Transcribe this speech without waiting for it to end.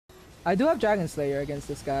I do have Dragon Slayer against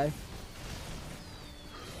this guy.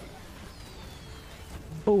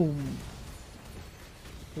 Boom.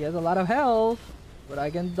 He has a lot of health, but I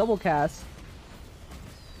can double cast.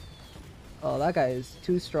 Oh, that guy is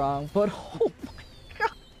too strong, but oh my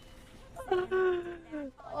god.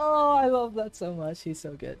 Oh, I love that so much. He's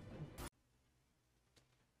so good.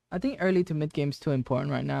 I think early to mid game is too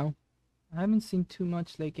important right now. I haven't seen too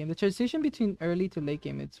much late game. The transition between early to late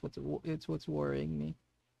game, it's what's worrying me.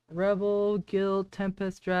 Rebel, Guild,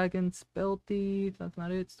 Tempest, Dragon, Spell Thief. That's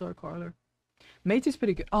not it. Star Caller. Mage is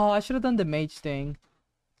pretty good. Oh, I should have done the mage thing.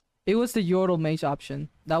 It was the Yordle mage option.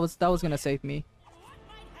 That was gonna save me.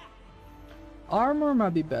 Armor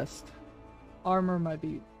might be best. Armor might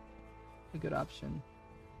be a good option.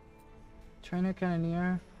 Trainer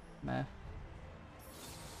Cannoneer, meh.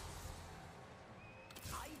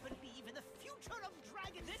 I believe in the future of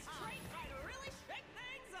Dragon. This train might really shake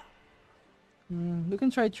things up. We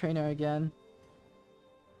can try Trainer again.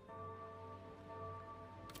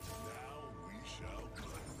 Now we shall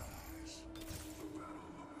colonize. The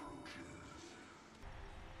battle approaches.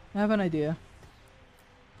 I have an idea.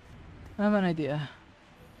 Now we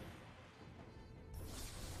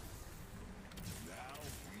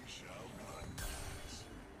shall colonize.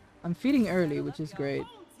 I'm feeding early, which is great.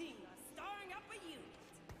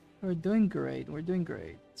 We're doing great.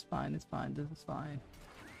 It's fine. This is fine.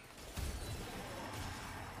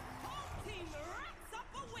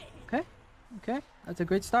 Okay. That's a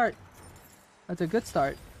great start. That's a good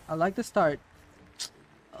start. I like the start.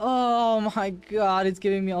 Oh my god, it's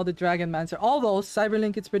giving me all the Dragon Mancer. Although,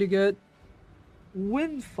 Cyberlink, it's pretty good.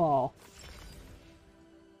 Windfall.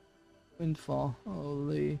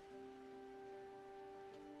 Holy.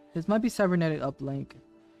 This might be Cybernetic Uplink.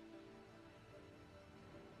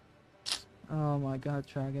 Oh my god,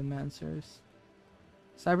 Dragon Mancers.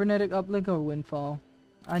 Cybernetic Uplink or Windfall?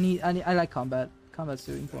 I like combat. Combat's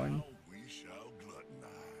too important. Now we shall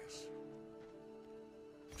gluttonize.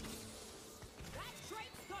 That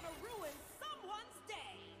train's gonna ruin someone's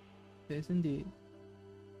day. Yes, indeed.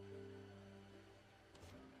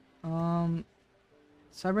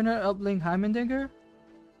 Cybernetic Uplink Heimendinger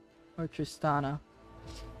or Tristana?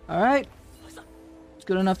 Alright. It's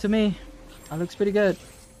good enough to me. That looks pretty good.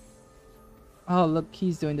 Oh, look,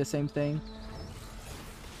 he's doing the same thing.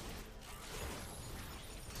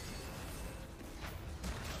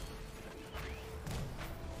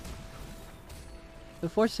 The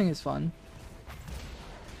forcing is fun.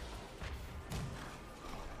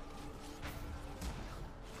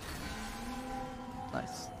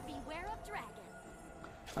 Nice. Beware of dragon.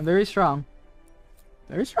 I'm very strong.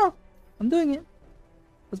 I'm doing it.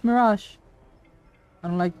 What's Mirage? I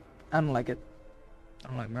don't like it. I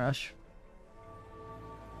don't like Mirage.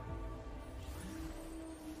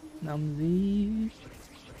 Numsy.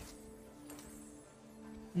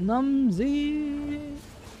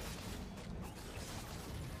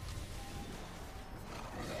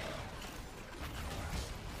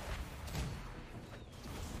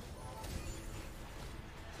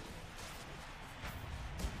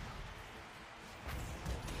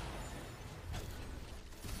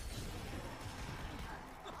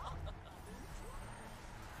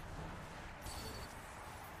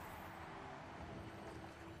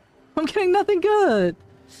 I'm getting nothing good.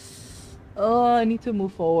 Oh, I need to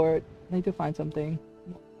move forward. I need to find something.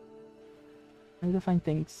 I need to find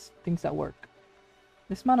things that work.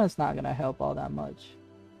 This mana is not gonna help all that much.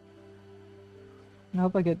 I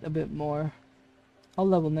hope I get a bit more. I'll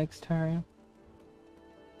level next turn.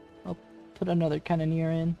 I'll put another Cannoneer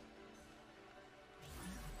in.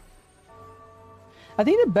 I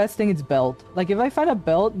think the best thing is belt. Like if I find a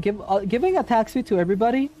belt, giving attack speed to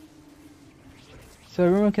everybody, so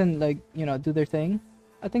everyone can, like, you know, do their thing.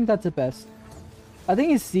 I think that's the best. I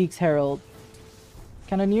think it's Zeke's Herald.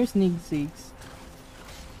 Cannoneers need Zeke's.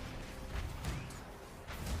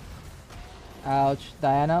 Ouch.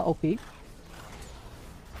 Diana, OP.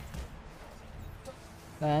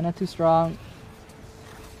 Diana, too strong.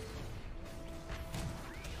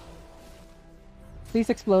 Please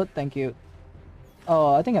explode. Thank you.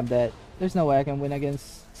 Oh, I think I'm dead. There's no way I can win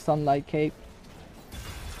against Sunlight Cape.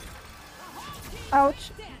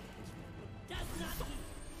 Ouch.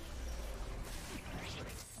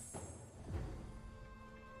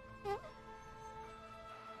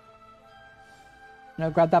 Now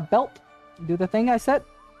grab that belt. Do the thing I said.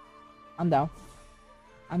 I'm down.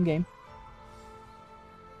 I'm game.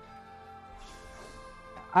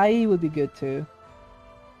 I would be good too.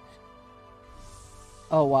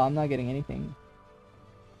 Oh wow, I'm not getting anything.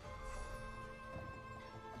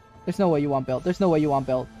 There's no way you want belt. There's no way you want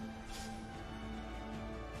belt.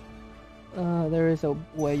 There is a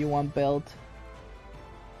way you want belt.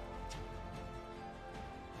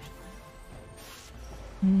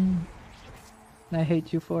 I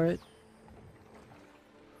hate you for it.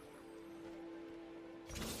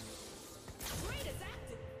 Great is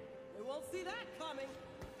active. We won't see that coming.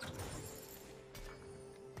 I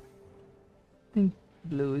think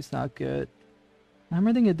blue is not good.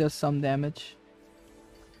 Hammer think it does some damage.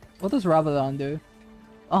 What does Ravelon do?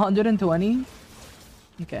 120?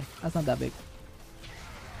 Okay, that's not that big.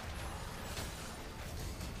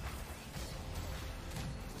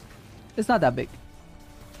 It's not that big.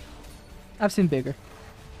 I've seen bigger.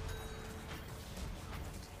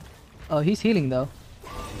 Oh, he's healing though. A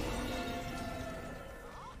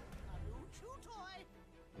new chew toy.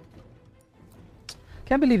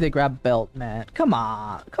 Can't believe they grabbed belt, man. Come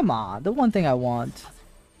on, come on. The one thing I want.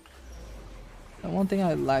 The one thing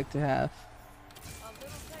I'd like to have. A little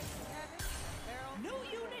taste of heaven. New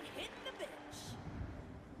unit hitting the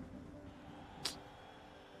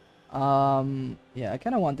bench. Yeah, I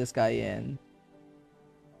kind of want this guy in.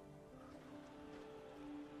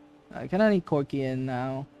 I kind of need Corki in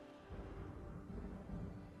now.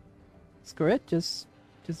 Screw it, just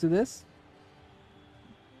do this.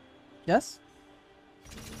 Yes?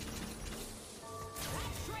 That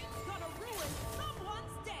trait's gonna ruin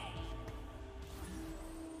someone's day.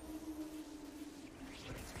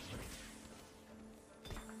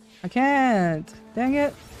 I can't. Dang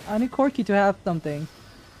it. I need Corki to have something.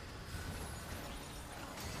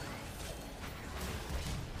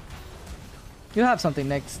 You'll have something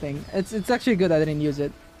next thing. It's actually good I didn't use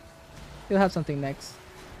it. You'll have something next.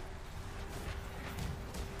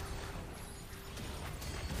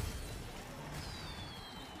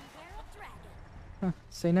 Huh.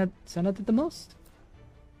 Sena did the most.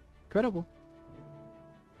 Incredible.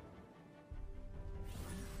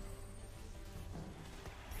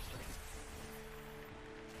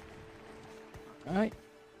 Alright.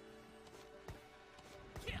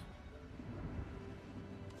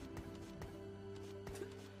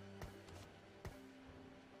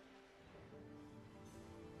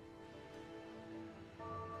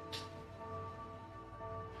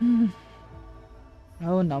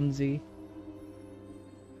 Oh, Numsy.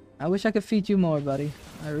 I wish I could feed you more, buddy.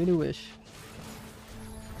 I really wish.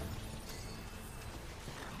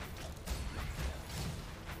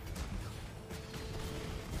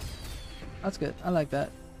 That's good. I like that.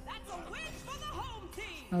 That's a win for the home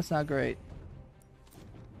team. That's not great.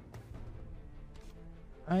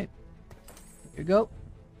 Alright. Here you go.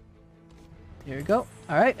 Here you go.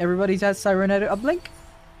 Alright, everybody's at Cybernetic Uplink.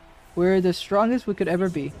 We're the strongest we could ever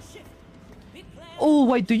be. Big plan. Oh,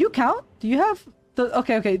 wait, do you count? Do you have the...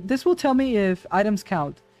 Okay, this will tell me if items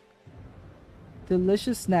count.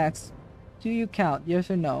 Delicious snacks. Do you count? Yes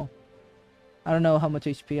or no? I don't know how much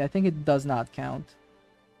HP. I think it does not count.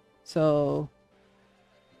 So...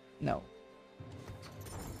 No.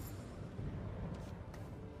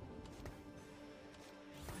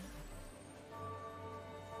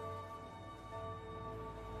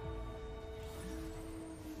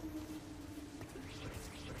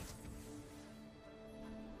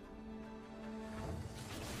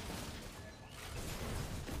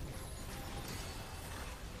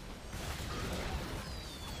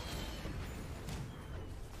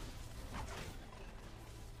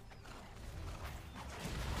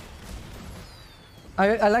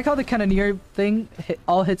 I like how the Cannoneer thing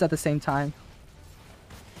all hits at the same time.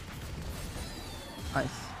 Nice.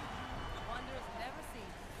 Wonder is never seen.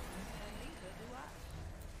 And neither do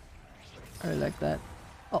I. I like that.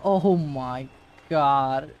 Oh my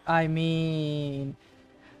god. I mean,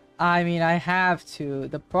 I have to.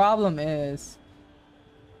 The problem is...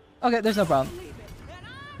 Okay, there's no problem. Believe it. And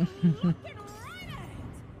I'm looking right at it.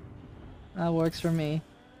 That works for me.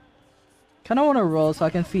 Kinda wanna roll so I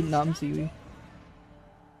can feed Numsy.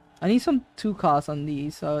 I need some 2 costs on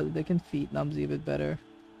these so they can feed Numsy a bit better.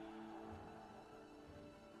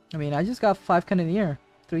 I mean, I just got 5 Cannoneer.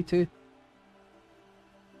 3-2.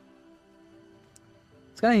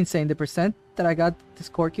 It's kinda insane the percent that I got this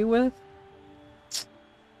Corki with.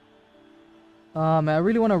 Man, I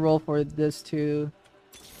really wanna roll for this too.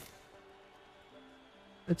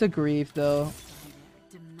 It's a grief though.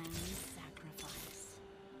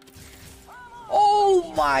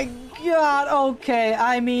 Oh my god, okay,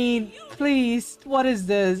 I mean, please, what is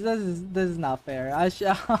this? This is not fair. I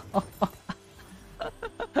shall...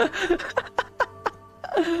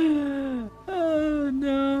 Oh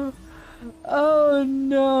no. Oh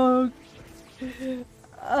no.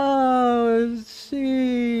 Oh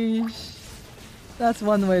sheesh. That's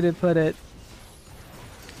one way to put it.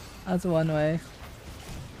 That's one way.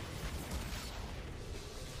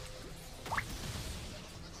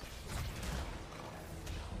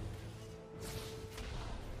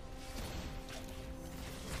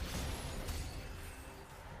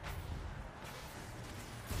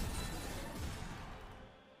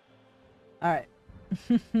 Alright.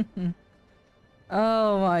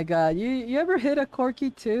 Oh my god. You ever hit a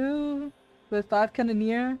Corki too? With 5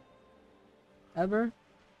 Cannoneer? Ever?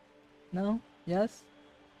 No? Yes?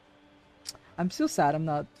 I'm still sad I'm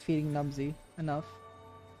not feeding Numsy enough.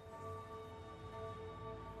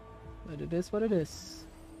 But it is what it is.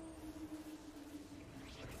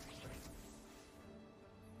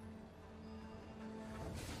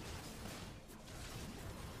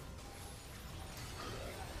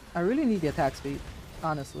 I really need the attack speed,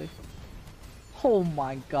 honestly. Oh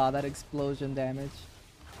my god, that explosion damage.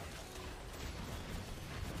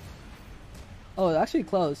 Oh, it's actually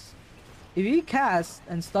close. If he casts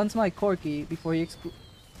and stuns my Corki before he expl-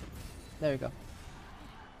 There you go.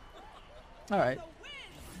 Alright.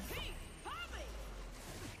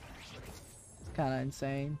 It's kinda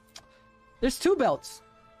insane. There's 2 belts!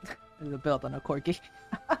 There's a belt on a Corki.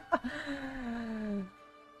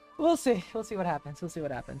 We'll see. We'll see what happens. We'll see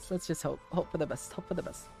what happens. Let's just hope. Hope for the best. Hope for the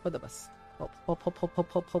best. For the best. Hope. Hope. Hope. Hope.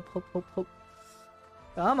 Hope. Hope. Hope. Hope. Hope. Hope.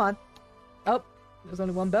 Come on. Oh, there's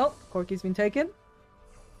only 1 belt. Corki's been taken.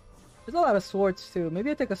 There's a lot of swords too.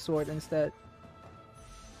 Maybe I take a sword instead.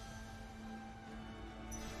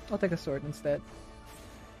 I'll take a sword instead.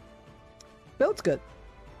 Belt's good.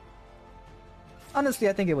 Honestly,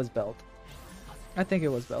 I think it was belt. I think it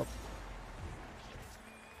was belt.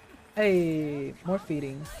 Hey, more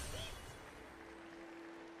feeding.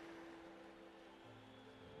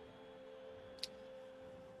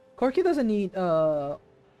 Corki doesn't need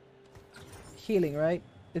healing, right?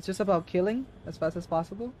 It's just about killing as fast as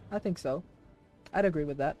possible? I think so. I'd agree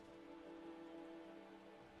with that.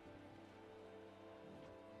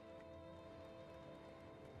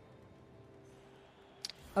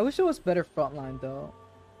 I wish it was better frontline though.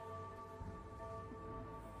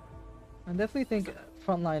 I definitely think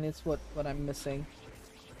frontline is what I'm missing.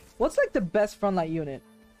 What's like the best frontline unit?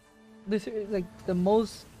 This is like the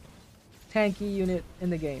most tanky unit in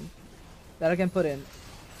the game that I can put in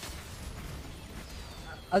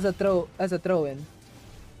as a throw in.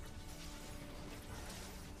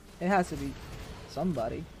 It has to be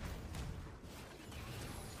somebody.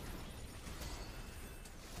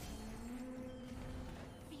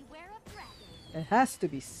 Beware of dragon. It has to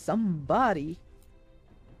be somebody.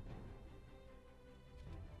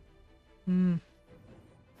 I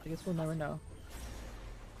guess we'll never know.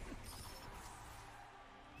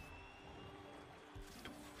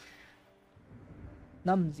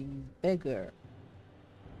 Numsy's bigger,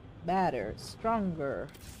 badder, stronger.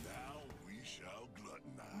 Now we shall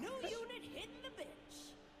gluttonize. New unit hitting the bench.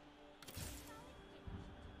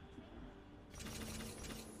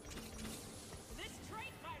 This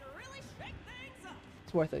trait might really shake things up.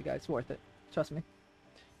 It's worth it, guys. It's worth it. Trust me.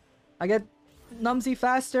 I get Numsy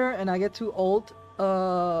faster, and I get to ult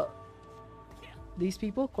these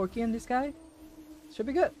people, Corki and this guy. Should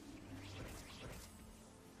be good.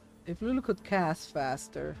 If Lulu could cast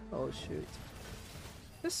faster. Oh shoot.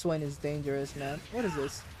 This Swain is dangerous, man. What is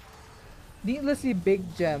this? Needlessly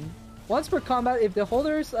big gem. Once per combat, if the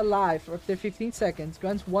holder is alive for after 15 seconds,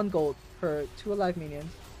 grants 1 gold per 2 alive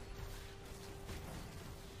minions.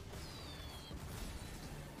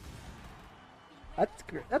 That's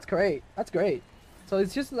great. That's great. So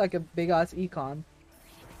it's just like a big ass econ.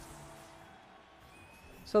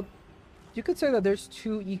 So you could say that there's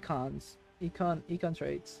 2 econs. Econ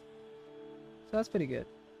traits. So that's pretty good.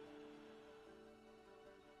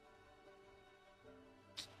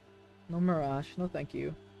 No Mirage, no thank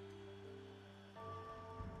you.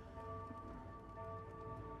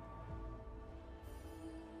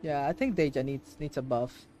 Yeah, I think Deja needs a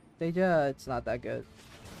buff. Deja, it's not that good.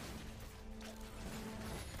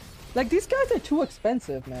 Like, these guys are too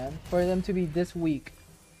expensive, man, for them to be this weak.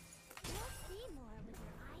 You'll see more with your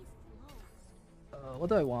eyes closed. What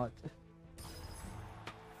do I want?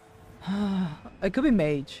 It could be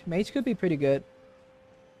Mage. Mage could be pretty good.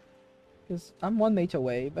 Because I'm 1 mage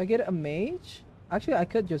away. If I get a Mage... Actually, I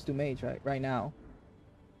could just do Mage right now.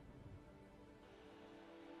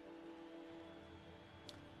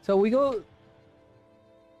 So we go...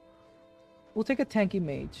 We'll take a tanky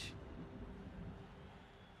Mage.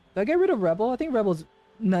 Do I get rid of Rebel? I think Rebel's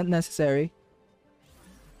not necessary.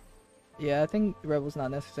 Yeah, I think Rebel's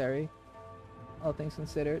not necessary. All things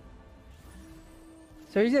considered.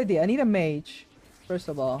 So here's the idea. I need a Mage, first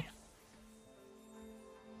of all.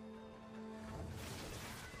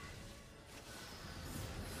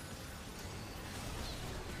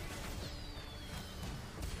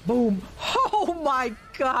 Boom! Oh my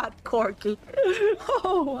god, Corki!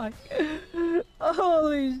 Oh my...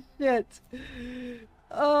 Holy shit!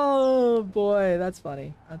 Oh boy, that's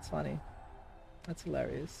funny. That's funny. That's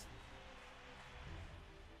hilarious.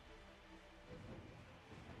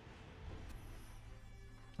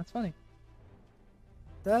 That's funny.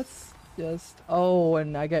 That's just... Oh,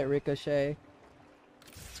 and I get Ricochet.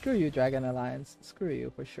 Screw you, Dragon Alliance. Screw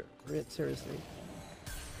you, for sure. Seriously.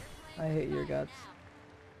 I hate your guts.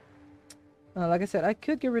 Like I said, I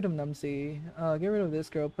could get rid of Numsy. Get rid of this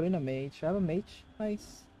girl, put in a mage. I have a mage.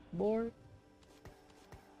 Nice. Board.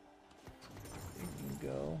 There you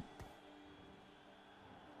go.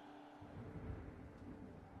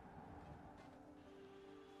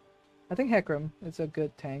 I think Hecarim is a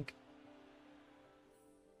good tank.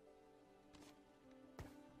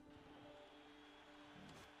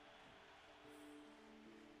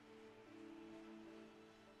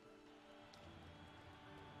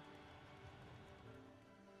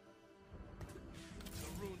 The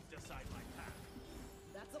runes decide my path.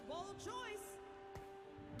 That's a bold choice.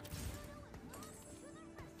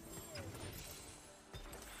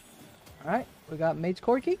 Alright, we got Mage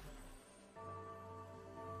Corki.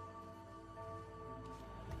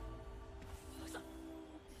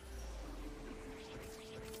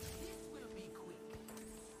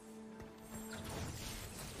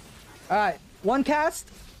 Alright, one cast,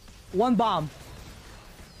 one bomb.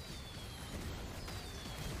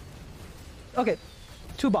 Okay,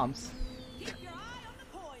 two bombs. Keep your eye on the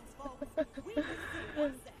coins, folks. We will see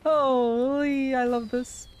what's next. Holy, I love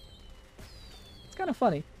this. It's kind of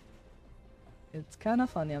funny. It's kind of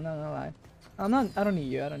funny, I'm not gonna lie. I don't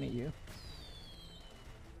need you, I don't need you.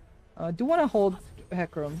 I do want to hold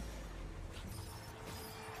Hecarim.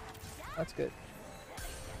 That's good.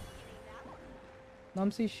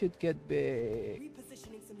 Numsy should get big.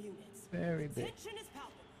 Repositioning some units. Very big. Tension is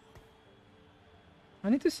palpable. I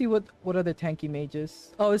need to see what other tanky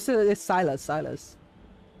mages. Oh, it's Silas. Silas.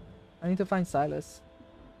 I need to find Silas.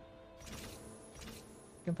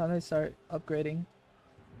 Can finally start upgrading.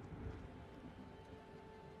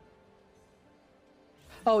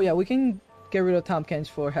 Oh yeah, we can get rid of Tom Kench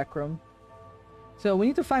for Hecarim. So we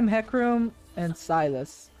need to find Hecarim and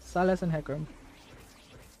Silas. Silas and Hecarim.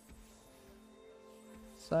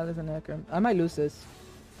 Silas and Hecarim. I might lose this.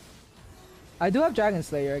 I do have Dragon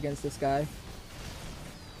Slayer against this guy.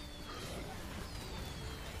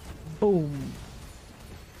 Boom.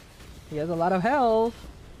 He has a lot of health,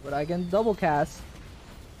 but I can double cast.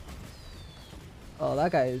 Oh,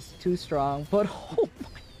 that guy is too strong, but oh my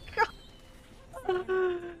god.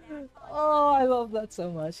 Oh, I love that so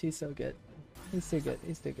much. He's so good. He's too good.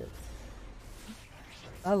 He's too good.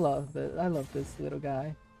 I love this little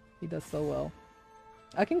guy. He does so well.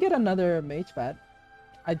 I can get another mage pad.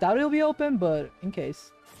 I doubt it'll be open, but in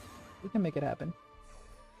case, we can make it happen.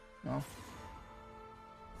 No.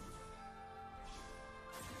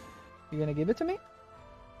 You're gonna give it to me?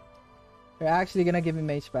 You're actually gonna give me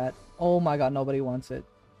mage pad. Oh my god, nobody wants it.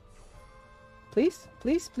 Please?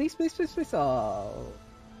 Please, please, please, please, please. Oh.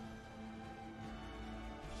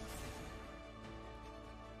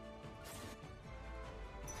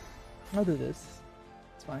 I'll do this.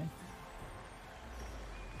 It's fine.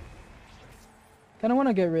 Kinda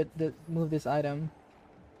wanna move this item.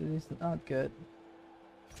 This is not good.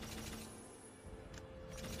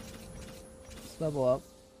 Let's level up.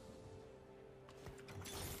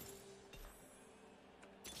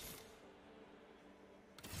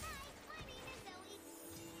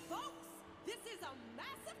 Folks, this is a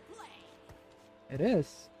massive play. It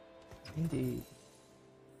is. Indeed.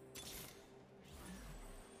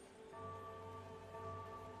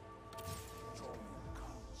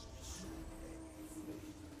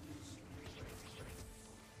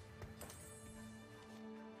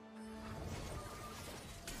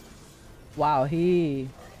 Wow, he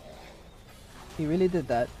really did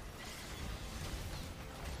that.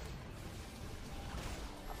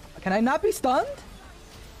 Can I not be stunned?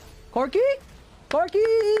 Corki?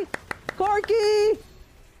 Corki! Corki!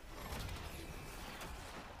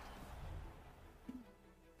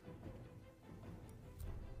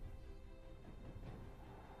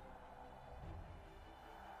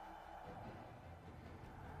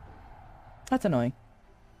 That's annoying.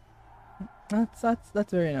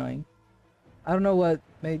 That's very annoying. I don't know what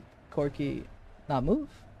made Corki not move.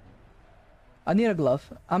 I need a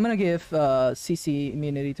glove. I'm gonna give CC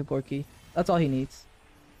immunity to Corki. That's all he needs.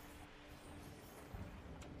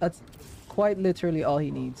 That's quite literally all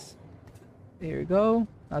he needs. There you go.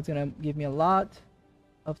 That's gonna give me a lot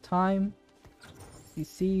of time.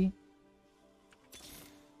 CC.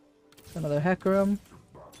 Another Hecarim.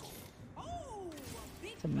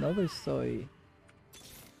 It's another Soy.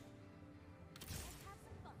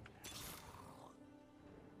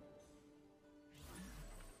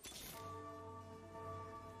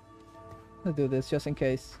 I'll do this just in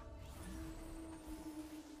case.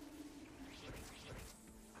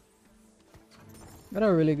 Got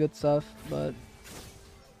a really good stuff, but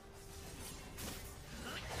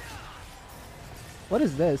what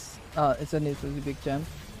is this? It's a big gem.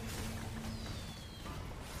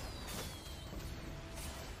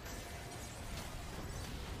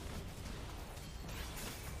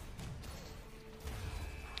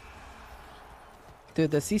 Dude,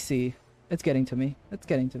 the CC, it's getting to me. It's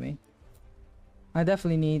getting to me. I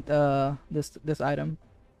definitely need this item.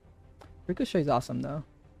 Ricochet is awesome though.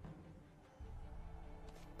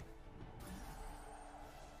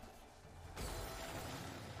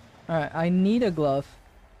 Alright, I need a glove.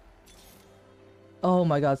 Oh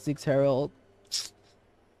my god, Zeke's Herald.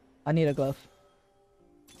 I need a glove.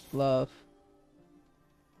 Glove.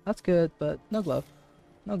 That's good, but no glove.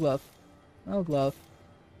 No glove. No glove.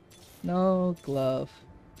 No glove.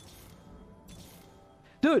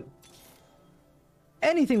 Dude!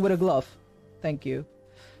 Anything with a glove. Thank you.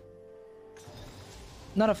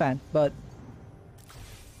 Not a fan, but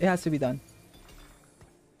it has to be done.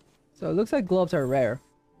 So it looks like gloves are rare.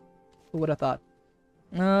 Who would have thought?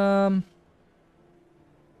 I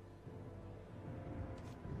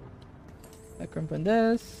can print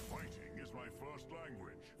this. Fighting is my first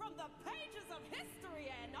language. From the pages of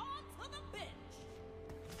history and on to the bench.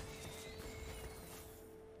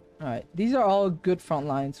 Alright, these are all good front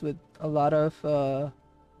lines with a lot of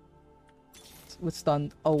with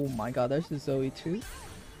stun. Oh my god, there's the Zoe too.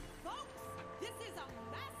 Folks, this is a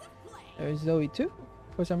massive play. There's Zoe too,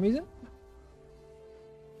 for some reason.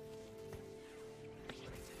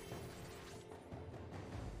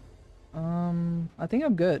 I think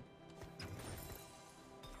I'm good.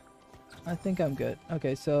 I think I'm good.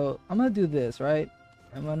 Okay, so I'm gonna do this, right?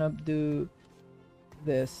 I'm gonna do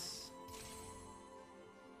this.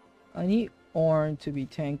 I need Ornn to be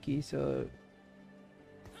tanky, so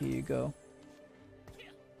here you go.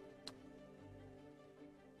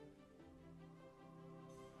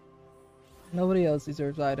 Nobody else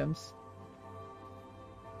deserves items.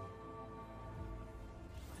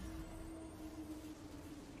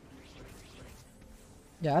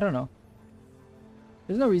 Yeah, I don't know.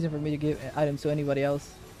 There's no reason for me to give items to anybody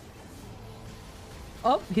else.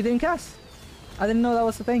 Oh, he didn't cast. I didn't know that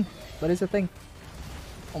was a thing, but it's a thing.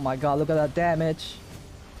 Oh my god, look at that damage.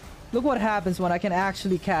 Look what happens when I can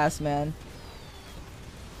actually cast, man.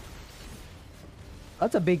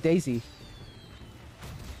 That's a big daisy.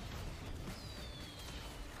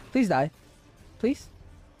 Please die. Please?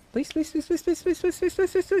 Please, please, please, please, please, please, please, please,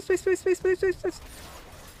 please, please, please, please, please, please, please, please.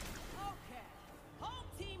 Okay, home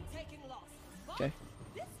team taking loss. But Okay.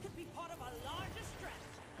 this could be part of a larger strategy.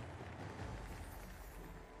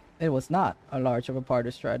 It was not a large of a part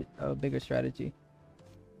of a bigger strategy.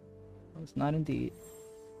 It was not indeed.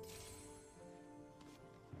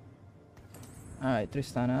 Alright,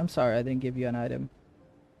 Tristana, I'm sorry I didn't give you an item.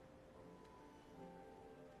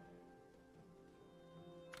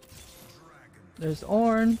 There's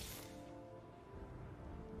Ornn.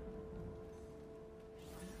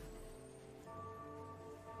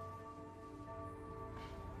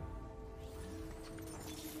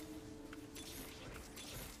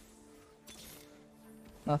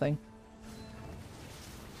 Nothing.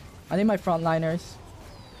 I need my frontliners.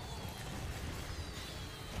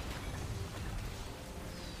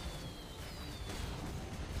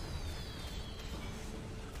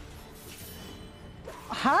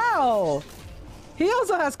 How? He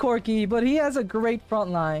also has Corki, but he has a great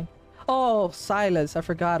front line. Oh, Silas. I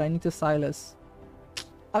forgot. I need to Silas.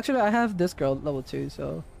 Actually, I have this girl level 2,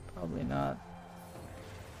 so probably not.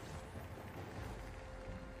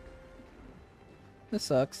 This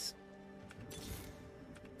sucks.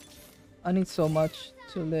 I need so much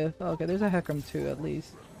to live. Okay, there's a Hecarim too, at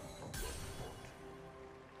least.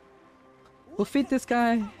 We'll feed this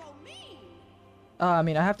guy. I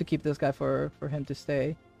mean, I have to keep this guy for him to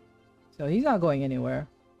stay. So he's not going anywhere.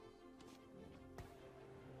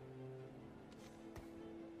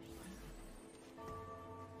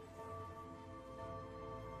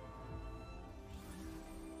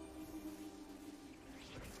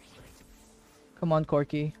 Come on,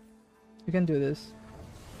 Corki. You can do this.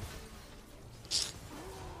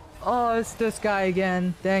 Oh, it's this guy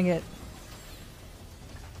again. Dang it.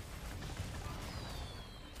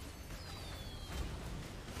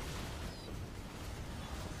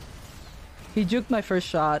 He juked my first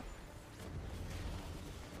shot.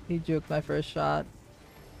 He juked my first shot.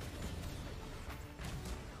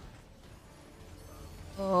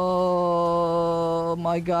 Oh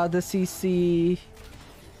my god, the CC.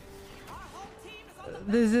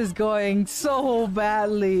 This is going so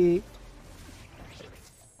badly.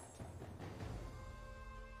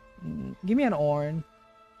 Give me an Ornn.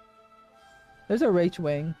 There's a Rage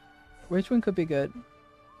Wing. Which one could be good?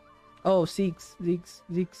 Oh, Zeeks. Zeeks.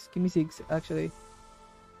 Give me Zeeks, actually.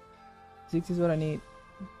 Zeeks is what I need.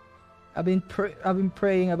 I've been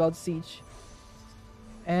praying about Siege.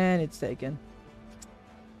 And it's taken.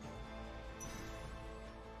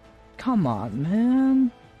 Come on,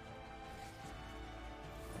 man.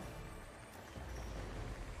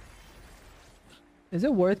 Is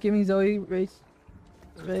it worth giving Zoe Rage?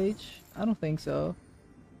 I don't think so.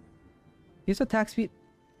 Gives attack speed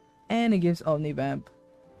and it gives Omnivamp.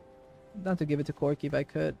 Not to give it to Corki if I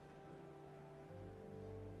could.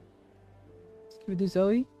 Give it to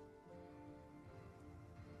Zoe.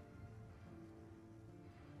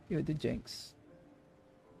 Give it to Jinx.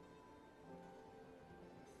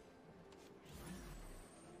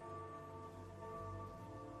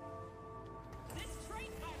 This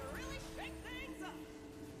trait might really shake things up.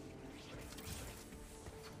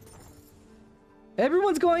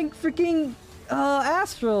 Everyone's going freaking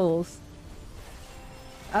Astrals.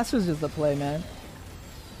 Astral's just the play, man.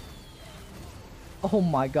 Oh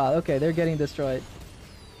my god. Okay, they're getting destroyed.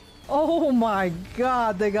 Oh my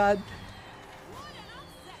god, they got... What an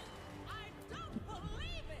upset! I don't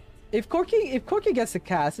believe it! If Corki gets the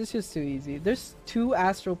cast, it's just too easy. There's 2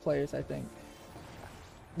 Astral players, I think.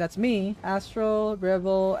 That's me. Astral,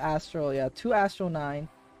 Revel, Astral. Yeah, 2 Astral 9.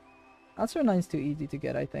 Astral 9's too easy to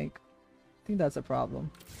get, I think. I think that's a problem.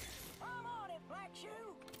 Come on it, Black Shoe!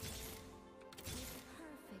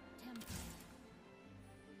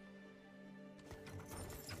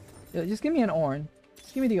 Yeah, just give me an Ornn.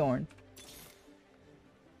 Just give me the Ornn.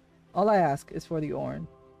 All I ask is for the Ornn.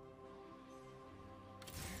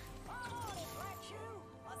 Come on it, Black Shoe!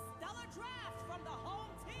 A stellar draft from the home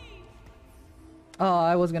team! Oh,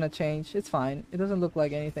 I was gonna change. It's fine. It doesn't look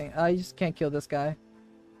like anything. I just can't kill this guy.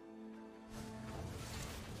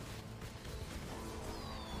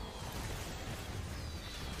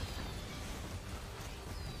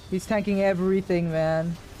 He's tanking everything,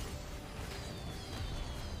 man.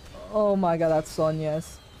 Oh my god, that's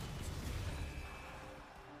Sonya's.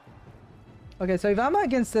 Okay, so if I'm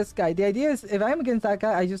against this guy, the idea is if I'm against that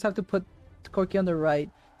guy, I just have to put Corki on the right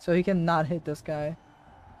so he can not hit this guy.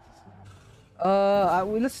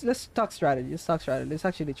 Let's talk strategy. Let's talk strategy. Let's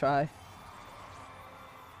actually try.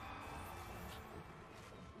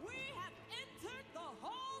 We have entered the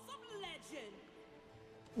halls of legend!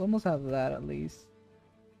 We almost have that at least.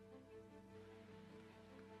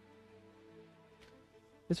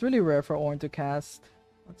 It's really rare for Ornn to cast.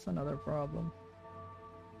 That's another problem.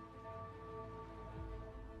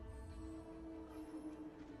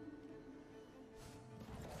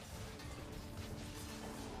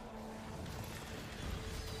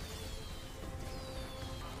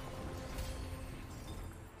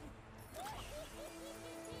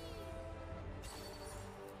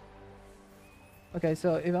 Okay,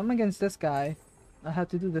 so if I'm against this guy, I have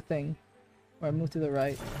to do the thing where I move to the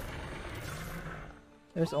right.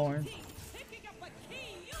 There's Ornn. Picking up a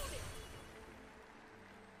key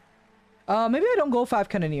unit! Maybe I don't go 5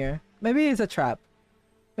 Cannoneer. Maybe it's a trap.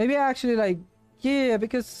 Maybe I actually like... Yeah,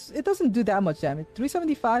 because it doesn't do that much damage.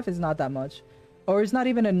 375 is not that much. Or it's not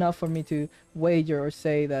even enough for me to wager or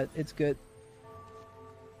say that it's good.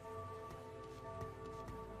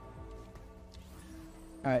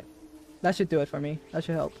 Alright. That should do it for me. That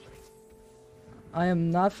should help. I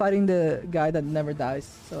am not fighting the guy that never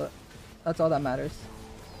dies. So that's all that matters.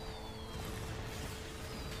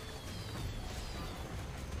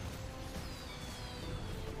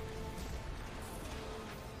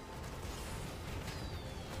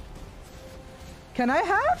 Can I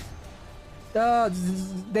have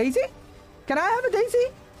Daisy? Can I have a Daisy?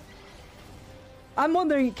 I'm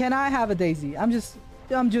wondering, can I have a Daisy? I'm just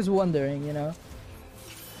wondering, you know.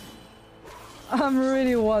 I'm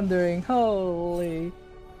really wondering. Holy.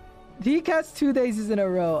 He cast 2 Daisies in a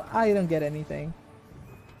row. I don't get anything.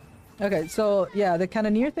 Okay, so yeah, the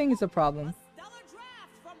Cannoneer thing is a problem. Stellar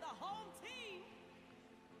draft from the home team!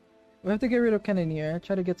 We have to get rid of Cannoneer.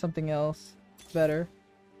 Try to get something else better.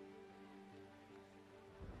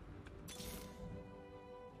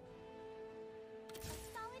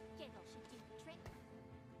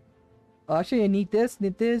 Oh, actually, I need this.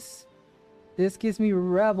 This gives me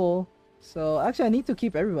Rebel. So, actually, I need to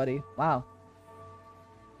keep everybody. Wow.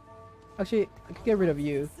 Actually, I could get rid of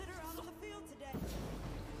you. Consider on the field today.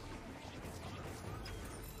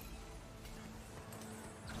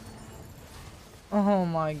 Oh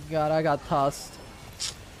my god, I got tossed.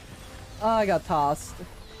 I got tossed.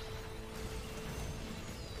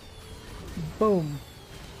 Boom.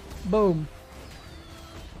 Boom.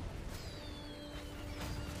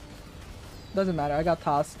 Doesn't matter, I got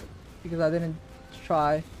tossed because I didn't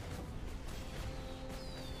try.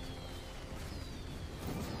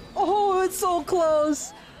 it's so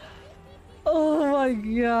close! Oh my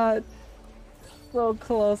god. So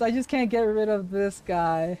close. I just can't get rid of this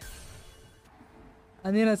guy.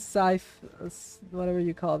 I need a scythe, whatever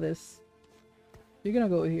you call this. You're gonna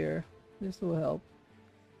go here. This will help.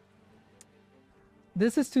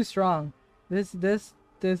 This is too strong. This is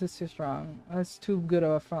too strong. That's too good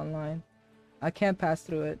of a front line. I can't pass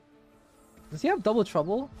through it. Does he have double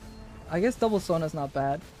trouble? I guess double Sona's not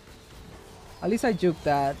bad. At least I juked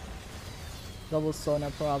that. Double Sona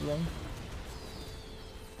problem.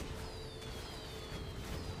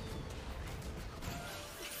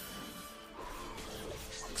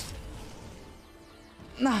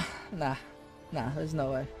 Nah, there's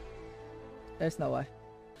no way. There's no way.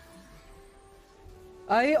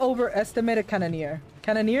 I overestimated Cannoneer.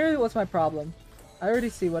 Cannoneer was my problem. I already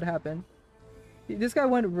see what happened. This guy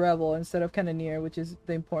went Rebel instead of Cannoneer, which is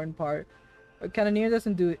the important part. But Cannoneer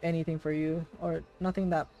doesn't do anything for you, or nothing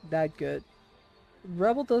that good.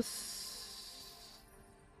 Rebel does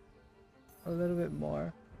a little bit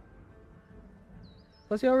more.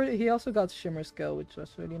 Plus he also got Shimmer Skill, which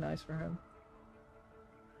was really nice for him.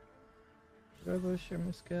 Rebel,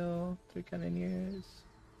 Shimmer Skill, 3 Cannoneers.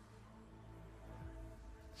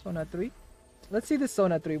 Sona 3? Let's see this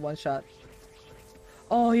Sona 3 one shot.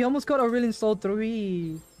 Oh, he almost got Aurelion Soul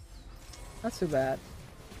 3. That's too bad.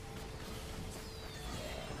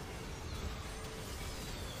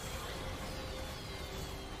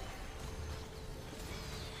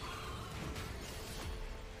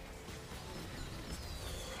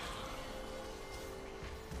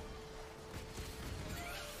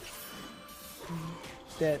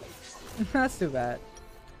 Dead. That's too bad.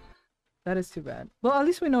 That is too bad. Well, at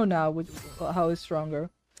least we know now how it's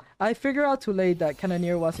stronger. I figured out too late that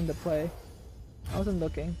Cannoneer wasn't the play. I wasn't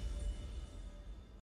looking.